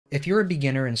If you're a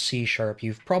beginner in C#,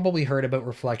 you've probably heard about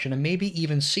reflection and maybe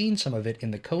even seen some of it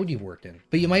in the code you've worked in.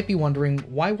 But you might be wondering,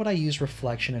 why would I use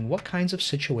reflection and what kinds of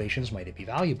situations might it be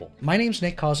valuable? My name's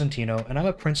Nick Cosentino and I'm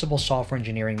a Principal Software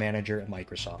Engineering Manager at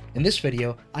Microsoft. In this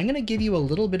video, I'm going to give you a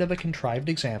little bit of a contrived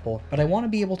example, but I want to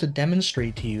be able to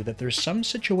demonstrate to you that there's some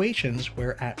situations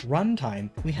where at runtime,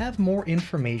 we have more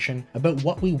information about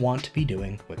what we want to be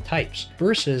doing with types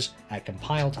versus at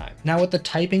compile time. Now with the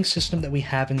typing system that we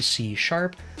have in C#,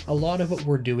 a lot of what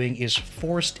we're doing is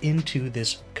forced into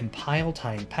this compile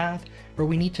time path where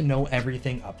we need to know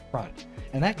everything up front.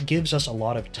 And that gives us a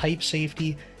lot of type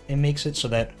safety and makes it so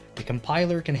that the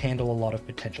compiler can handle a lot of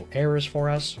potential errors for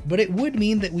us, but it would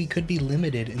mean that we could be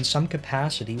limited in some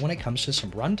capacity when it comes to some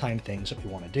runtime things that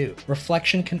we want to do.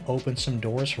 Reflection can open some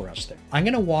doors for us there. I'm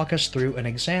going to walk us through an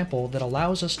example that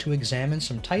allows us to examine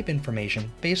some type information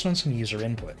based on some user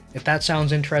input. If that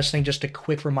sounds interesting, just a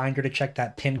quick reminder to check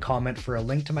that pinned comment for a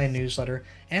link to my newsletter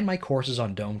and my courses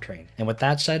on Dome Train. And with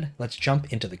that said, let's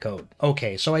jump into the code.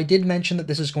 Okay, so I did mention that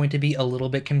this is going to be a little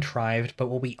bit contrived, but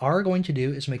what we are going to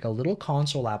do is make a little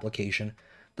console application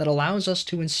that allows us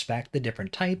to inspect the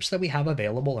different types that we have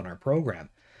available in our program.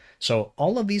 So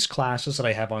all of these classes that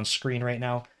I have on screen right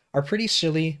now are pretty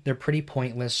silly, they're pretty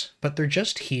pointless, but they're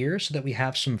just here so that we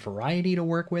have some variety to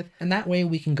work with, and that way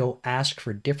we can go ask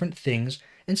for different things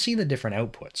and see the different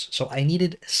outputs. So I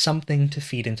needed something to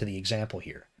feed into the example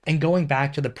here. And going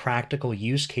back to the practical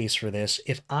use case for this,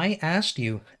 if I asked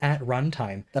you at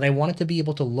runtime that I wanted to be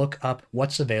able to look up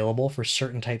what's available for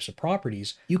certain types of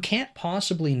properties, you can't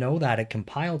possibly know that at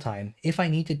compile time if I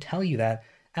need to tell you that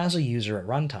as a user at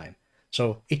runtime.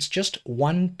 So it's just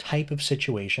one type of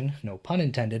situation, no pun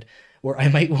intended, where I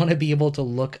might want to be able to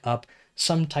look up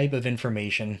some type of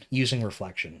information using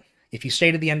reflection. If you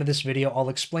stay to the end of this video, I'll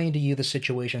explain to you the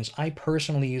situations I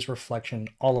personally use reflection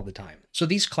all of the time. So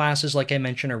these classes, like I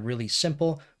mentioned, are really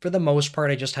simple. For the most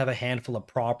part, I just have a handful of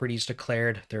properties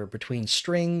declared. They're between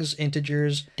strings,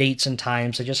 integers, dates, and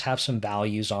times. I just have some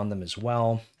values on them as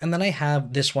well. And then I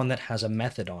have this one that has a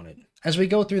method on it. As we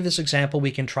go through this example, we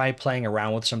can try playing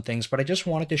around with some things, but I just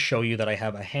wanted to show you that I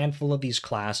have a handful of these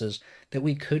classes that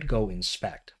we could go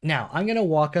inspect. Now, I'm going to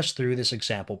walk us through this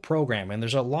example program, and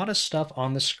there's a lot of stuff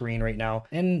on the screen right now,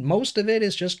 and most of it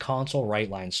is just console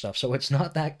write line stuff, so it's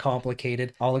not that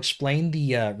complicated. I'll explain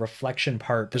the reflection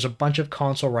part. There's a bunch of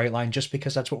console write line just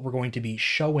because that's what we're going to be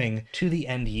showing to the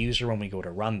end user when we go to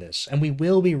run this, and we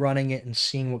will be running it and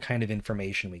seeing what kind of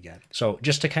information we get. So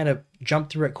just to kind of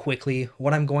jump through it quickly,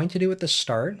 what I'm going to do at the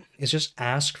start is just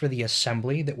ask for the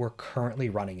assembly that we're currently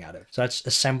running out of. So that's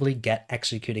assembly get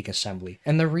executing assembly.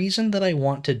 And the reason that I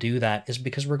want to do that is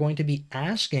because we're going to be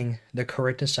asking the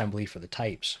current assembly for the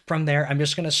types. From there, I'm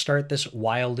just going to start this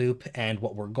while loop, and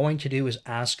what we're going to do is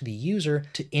ask the user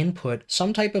to input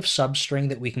some type of substring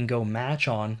that we can go match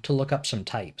on to look up some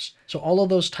types. So all of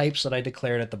those types that I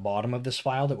declared at the bottom of this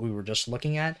file that we were just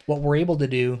looking at, what we're able to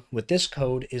do with this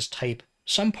code is type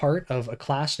some part of a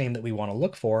class name that we want to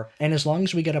look for, and as long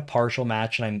as we get a partial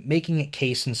match, and I'm making it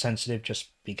case insensitive just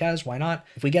because, why not?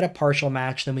 If we get a partial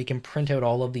match, then we can print out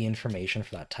all of the information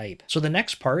for that type. So the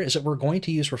next part is that we're going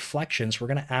to use reflections. We're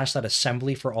going to ask that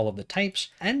assembly for all of the types,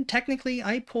 and technically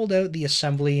I pulled out the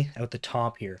assembly out the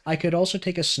top here. I could also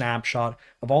take a snapshot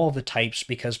of all of the types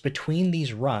because between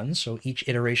these runs, so each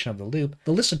iteration of the loop,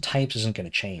 the list of types isn't going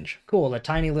to change. Cool, a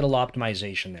tiny little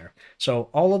optimization there. So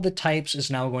all of the types is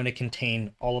now going to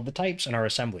contain all of the types in our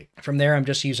assembly. From there, I'm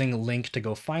just using link to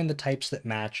go find the types that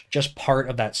match just part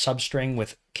of that substring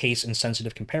with case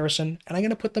insensitive comparison, and I'm going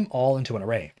to put them all into an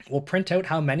array. We'll print out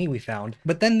how many we found,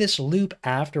 but then this loop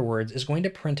afterwards is going to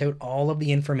print out all of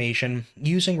the information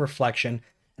using reflection.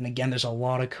 And again, there's a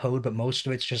lot of code, but most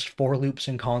of it's just for loops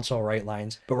and console write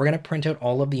lines. But we're going to print out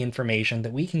all of the information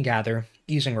that we can gather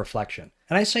using reflection.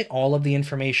 And I say all of the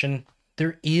information,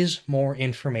 there is more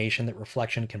information that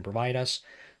reflection can provide us.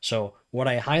 So what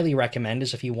I highly recommend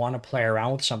is if you want to play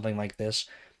around with something like this,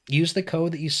 use the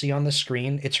code that you see on the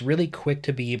screen. It's really quick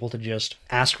to be able to just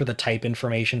ask for the type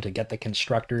information to get the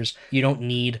constructors. You don't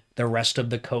need the rest of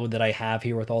the code that I have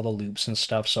here with all the loops and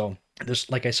stuff. So there's,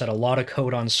 like I said, a lot of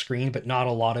code on screen, but not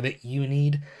a lot of it you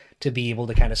need to be able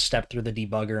to kind of step through the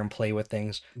debugger and play with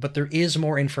things. But there is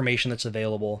more information that's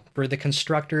available. For the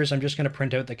constructors, I'm just going to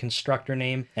print out the constructor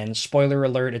name, and spoiler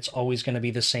alert, it's always going to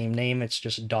be the same name. It's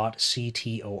just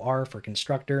 .ctor for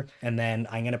constructor. And then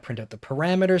I'm going to print out the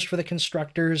parameters for the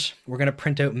constructors. We're going to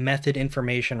print out method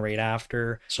information right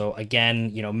after. So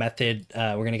again, method,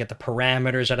 we're going to get the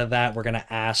parameters out of that. We're going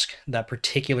to ask that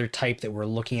particular type that we're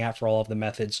looking at for all of the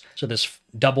methods. So this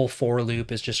double for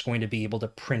loop is just going to be able to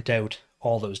print out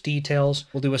all those details.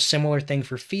 We'll do a similar thing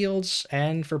for fields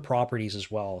and for properties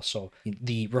as well. So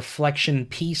the reflection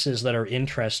pieces that are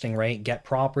interesting, right? Get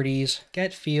properties,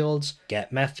 get fields,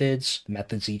 get methods. The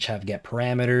methods each have get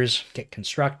parameters, get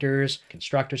constructors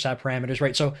have parameters,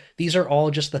 right? So these are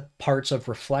all just the parts of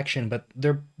reflection, but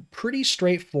they're pretty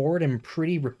straightforward and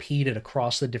pretty repeated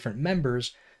across the different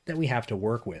members that we have to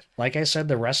work with. Like I said,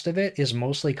 the rest of it is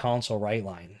mostly console write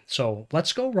line. So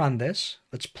let's go run this.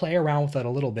 Let's play around with it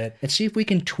a little bit and see if we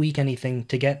can tweak anything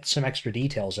to get some extra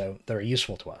details out that are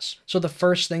useful to us. So the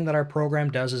first thing that our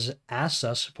program does is it asks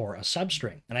us for a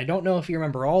substring. And I don't know if you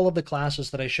remember all of the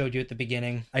classes that I showed you at the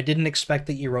beginning. I didn't expect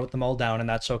that you wrote them all down, and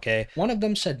that's okay. One of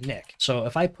them said Nick. So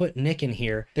if I put Nick in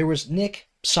here, there was Nick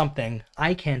something.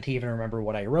 I can't even remember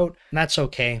what I wrote, and that's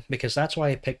okay because that's why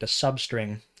I picked a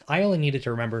substring. I only needed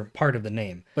to remember part of the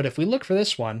name. But if we look for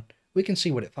this one, we can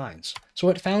see what it finds. So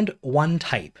it found one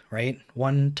type, right?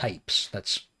 One types.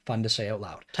 That's fun to say out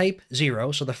loud. Type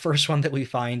 0, so the first one that we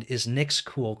find is Nick's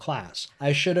cool class.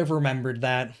 I should have remembered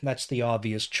that. That's the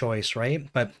obvious choice, right?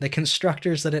 But the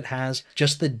constructors that it has,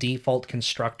 just the default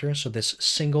constructor, so this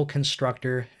single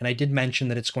constructor, and I did mention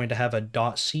that it's going to have a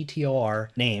 .ctor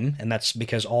name, and that's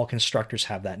because all constructors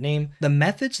have that name. The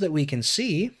methods that we can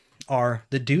see are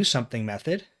the do something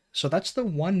method. So that's the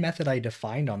one method I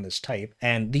defined on this type.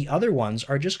 And the other ones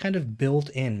are just kind of built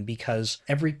in because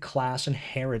every class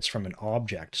inherits from an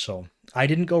object. So I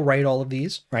didn't go write all of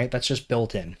these, right? That's just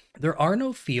built in. There are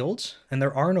no fields and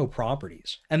there are no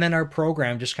properties. And then our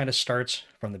program just kind of starts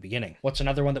from the beginning. What's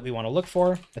another one that we want to look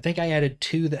for? I think I added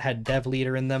 2 that had dev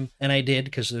leader in them, and I did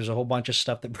because there's a whole bunch of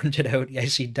stuff that printed out. I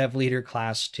see dev leader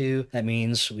class 2. That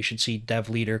means we should see dev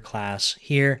leader class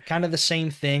here. Kind of the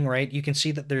same thing, right? You can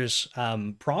see that there's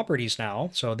properties now.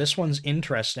 So this one's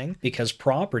interesting because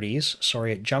properties,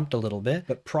 sorry, it jumped a little bit,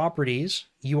 but properties,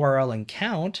 URL and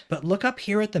count, but look up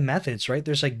here at the methods, right?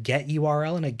 There's a get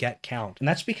URL and a get count. And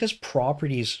that's because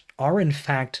properties are in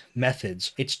fact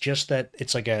methods. It's just that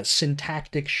it's like a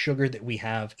syntactic sugar that we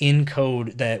have in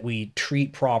code that we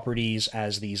treat properties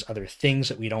as these other things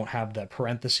that we don't have the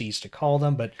parentheses to call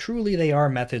them, but truly they are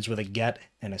methods with a get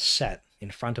and a set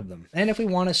in front of them. And if we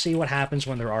want to see what happens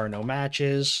when there are no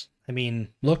matches, I mean,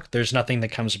 look, there's nothing that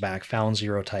comes back, found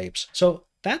 0 types. So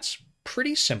that's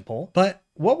pretty simple, but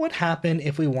what would happen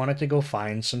if we wanted to go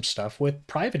find some stuff with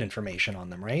private information on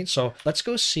them, right? So let's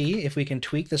go see if we can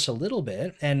tweak this a little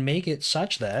bit and make it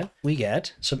such that we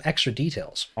get some extra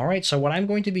details. All right, so what I'm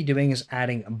going to be doing is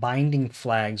adding binding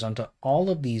flags onto all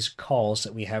of these calls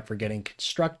that we have for getting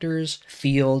constructors,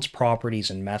 fields,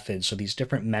 properties, and methods. So these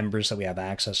different members that we have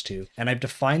access to. And I've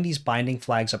defined these binding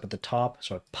flags up at the top.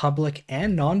 So public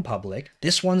and non-public.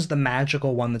 This one's the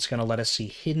magical one that's going to let us see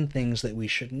hidden things that we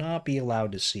should not be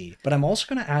allowed to see. But I'm also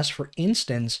going to ask for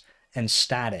instance and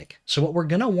static. So what we're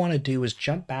going to want to do is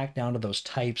jump back down to those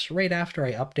types right after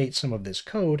I update some of this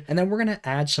code, and then we're going to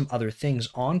add some other things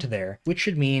onto there, which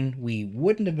should mean we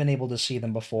wouldn't have been able to see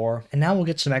them before, and now we'll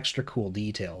get some extra cool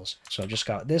details. So I've just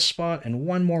got this spot and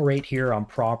one more right here on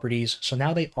properties. So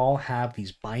now they all have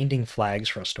these binding flags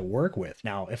for us to work with.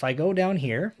 Now, if I go down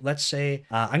here, let's say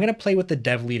I'm going to play with the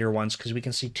dev leader ones because we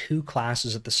can see 2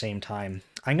 classes at the same time.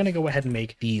 I'm going to go ahead and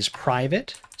make these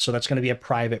private. So that's going to be a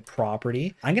private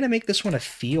property. I'm going to make this one a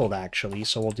field actually.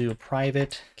 So we'll do a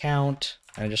private count.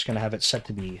 I'm just going to have it set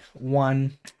to be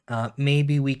 1.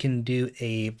 Maybe we can do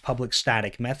a public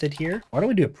static method here. Why don't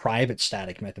we do a private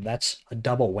static method? That's a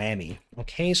double whammy.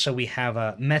 Okay, so we have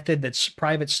a method that's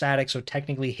private static, so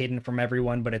technically hidden from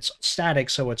everyone, but it's static,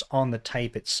 so it's on the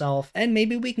type itself. And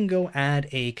maybe we can go add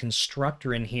a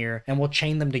constructor in here and we'll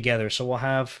chain them together. So we'll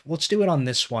have, let's do it on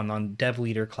this one, on dev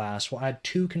leader class. We'll add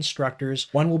 2 constructors.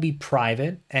 One will be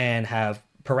private and have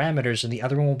parameters, and the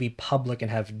other one will be public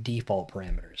and have default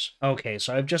parameters. Okay,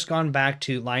 so I've just gone back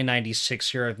to line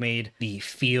 96 here. I've made the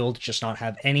field just not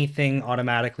have anything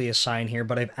automatically assigned here,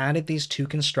 but I've added these 2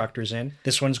 constructors in.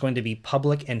 This one's going to be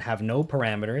public and have no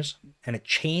parameters, and it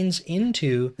chains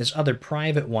into this other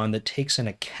private one that takes an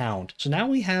account. So now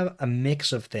we have a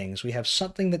mix of things. We have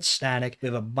something that's static. We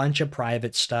have a bunch of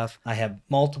private stuff. I have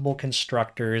multiple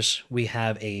constructors. We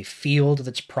have a field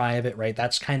that's private, right?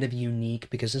 That's kind of unique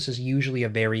because this is usually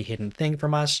a very hidden thing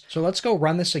from us. So let's go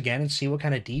run this again and see what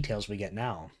kind of details we get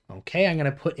now. Okay, I'm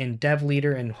going to put in dev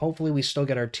leader and hopefully we still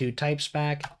get our 2 types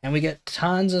back. And we get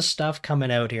tons of stuff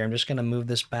coming out here. I'm just going to move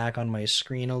this back on my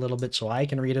screen a little bit so I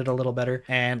can read it a little better.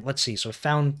 And let's see. So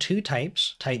found 2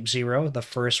 types, type 0, the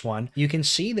first one. You can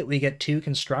see that we get 2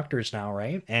 constructors now,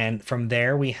 right? And from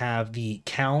there we have the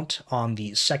count on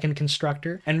the second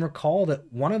constructor. And recall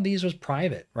that one of these was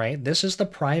private, right? This is the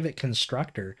private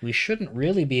constructor. We shouldn't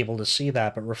really be able to see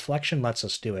that, but reflection lets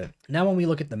us do it. Now, when we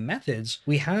look at the methods,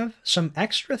 we have some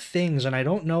extra things, and I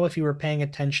don't know if you were paying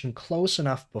attention close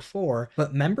enough before,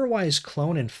 but memberwise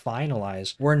clone and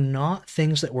finalize were not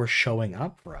things that were showing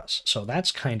up for us. So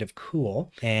that's kind of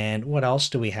cool. And what else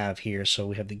do we have here? So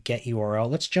we have the get URL.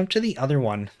 Let's jump to the other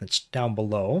one that's down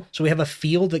below. So we have a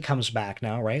field that comes back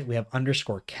now, right? We have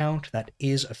underscore count. That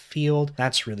is a field.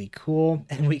 That's really cool.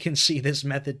 And we can see this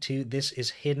method too. This is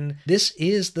hidden. This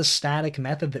is the static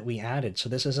method that we added. So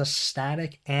this is a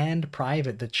static and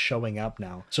private that's showing up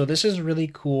now. So this is really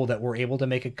cool that we're able to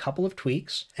make a couple of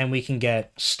tweaks and we can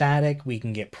get static, we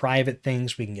can get private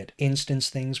things, we can get instance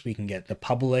things, we can get the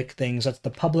public things. That's the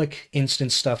public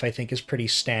instance stuff I think is pretty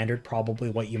standard, probably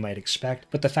what you might expect.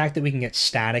 But the fact that we can get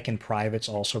static and private is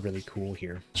also really cool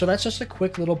here. So that's just a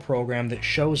quick little program that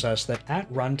shows us that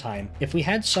at runtime, if we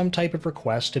had some type of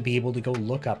request to be able to go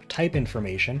look up type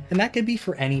information, and that could be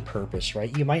for any purpose,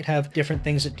 right? You might have different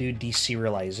things that do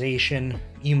deserialization.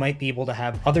 You might be able to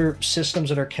have other systems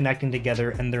that are connecting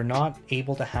together and they're not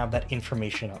able to have that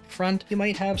information up front. You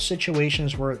might have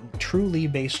situations where truly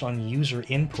based on user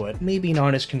input, maybe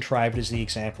not as contrived as the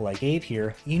example I gave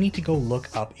here, you need to go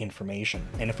look up information.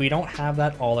 And if we don't have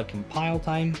that all at compile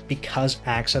time, because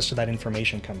access to that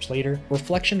information comes later,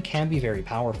 reflection can be very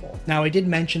powerful. Now, I did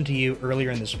mention to you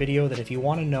earlier in this video that if you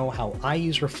want to know how I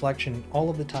use reflection all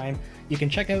of the time, you can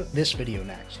check out this video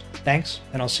next. Thanks,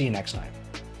 and I'll see you next time.